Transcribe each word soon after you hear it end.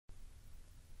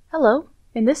Hello!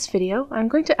 In this video, I'm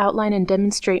going to outline and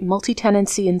demonstrate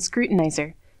multi-tenancy in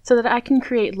Scrutinizer so that I can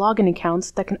create login accounts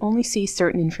that can only see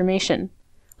certain information.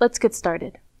 Let's get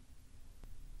started.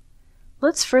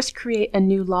 Let's first create a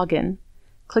new login.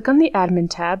 Click on the Admin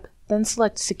tab, then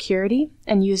select Security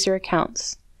and User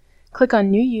Accounts. Click on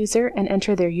New User and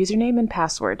enter their username and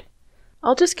password.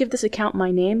 I'll just give this account my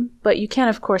name, but you can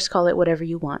of course call it whatever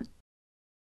you want.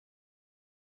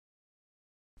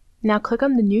 Now click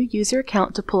on the new user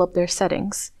account to pull up their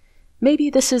settings.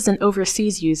 Maybe this is an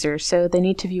overseas user, so they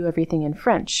need to view everything in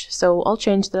French, so I'll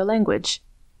change their language.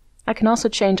 I can also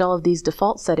change all of these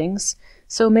default settings,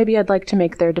 so maybe I'd like to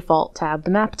make their default tab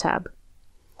the map tab.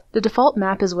 The default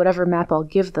map is whatever map I'll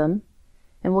give them,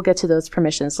 and we'll get to those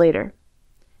permissions later.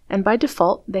 And by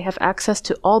default, they have access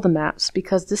to all the maps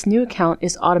because this new account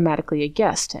is automatically a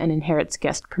guest and inherits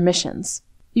guest permissions.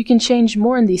 You can change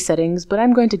more in these settings, but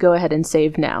I'm going to go ahead and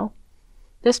save now.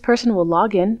 This person will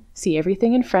log in, see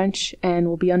everything in French, and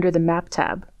will be under the Map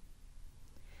tab.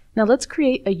 Now let's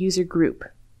create a user group.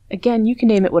 Again, you can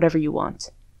name it whatever you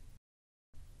want.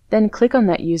 Then click on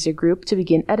that user group to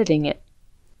begin editing it.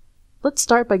 Let's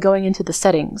start by going into the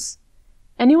settings.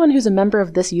 Anyone who's a member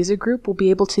of this user group will be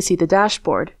able to see the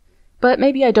dashboard, but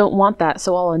maybe I don't want that,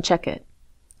 so I'll uncheck it.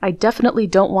 I definitely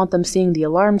don't want them seeing the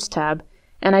Alarms tab,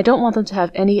 and I don't want them to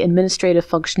have any administrative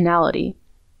functionality.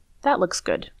 That looks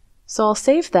good. So I'll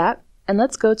save that, and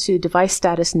let's go to Device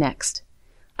Status next.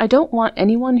 I don't want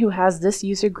anyone who has this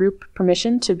user group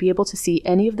permission to be able to see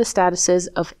any of the statuses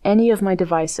of any of my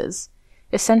devices.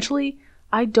 Essentially,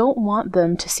 I don't want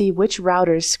them to see which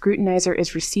routers Scrutinizer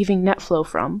is receiving NetFlow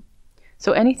from.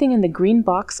 So anything in the green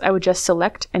box I would just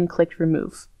select and click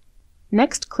Remove.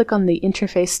 Next, click on the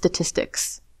Interface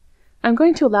Statistics. I'm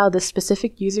going to allow this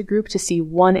specific user group to see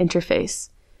one interface,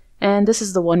 and this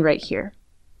is the one right here.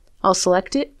 I'll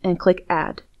select it and click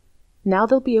Add. Now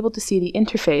they'll be able to see the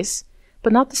interface,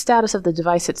 but not the status of the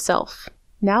device itself.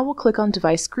 Now we'll click on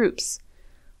Device Groups.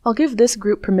 I'll give this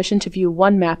group permission to view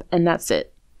one map, and that's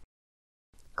it.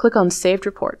 Click on Saved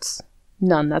Reports.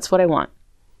 None, that's what I want.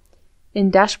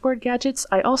 In Dashboard Gadgets,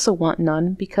 I also want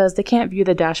none because they can't view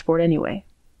the dashboard anyway.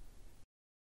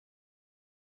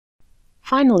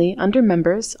 Finally, under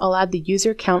Members, I'll add the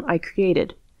user account I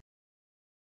created.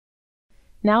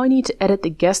 Now I need to edit the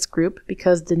guest group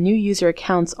because the new user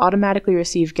accounts automatically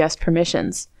receive guest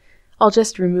permissions. I'll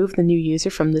just remove the new user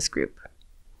from this group.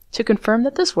 To confirm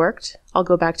that this worked, I'll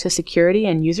go back to Security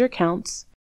and User Accounts,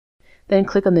 then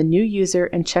click on the new user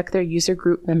and check their user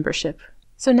group membership.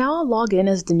 So now I'll log in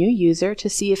as the new user to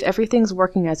see if everything's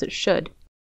working as it should.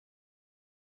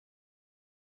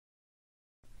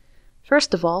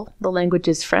 First of all, the language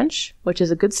is French, which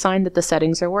is a good sign that the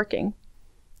settings are working.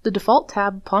 The default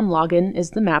tab upon login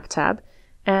is the Map tab,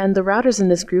 and the routers in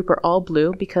this group are all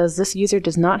blue because this user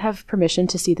does not have permission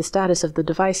to see the status of the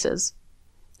devices.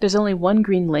 There's only one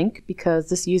green link because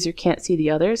this user can't see the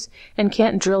others and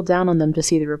can't drill down on them to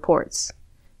see the reports.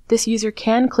 This user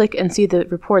can click and see the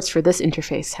reports for this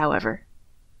interface, however.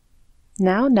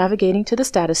 Now, navigating to the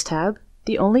Status tab,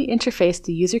 the only interface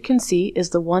the user can see is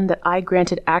the one that I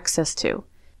granted access to.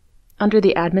 Under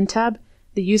the Admin tab,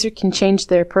 the user can change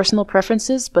their personal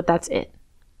preferences, but that's it.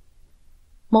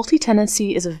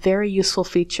 Multi-tenancy is a very useful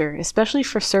feature, especially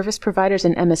for service providers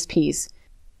and MSPs.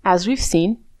 As we've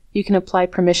seen, you can apply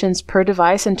permissions per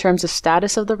device in terms of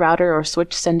status of the router or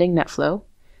switch sending NetFlow,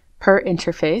 per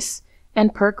interface,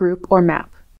 and per group or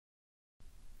map.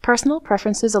 Personal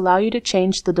preferences allow you to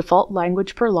change the default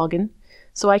language per login,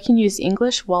 so I can use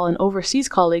English while an overseas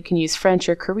colleague can use French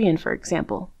or Korean, for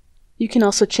example. You can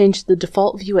also change the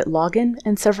default view at login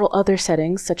and several other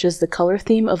settings such as the color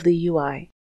theme of the UI.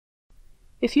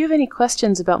 If you have any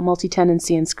questions about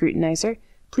multi-tenancy in Scrutinizer,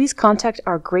 please contact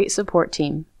our great support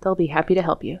team. They'll be happy to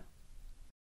help you.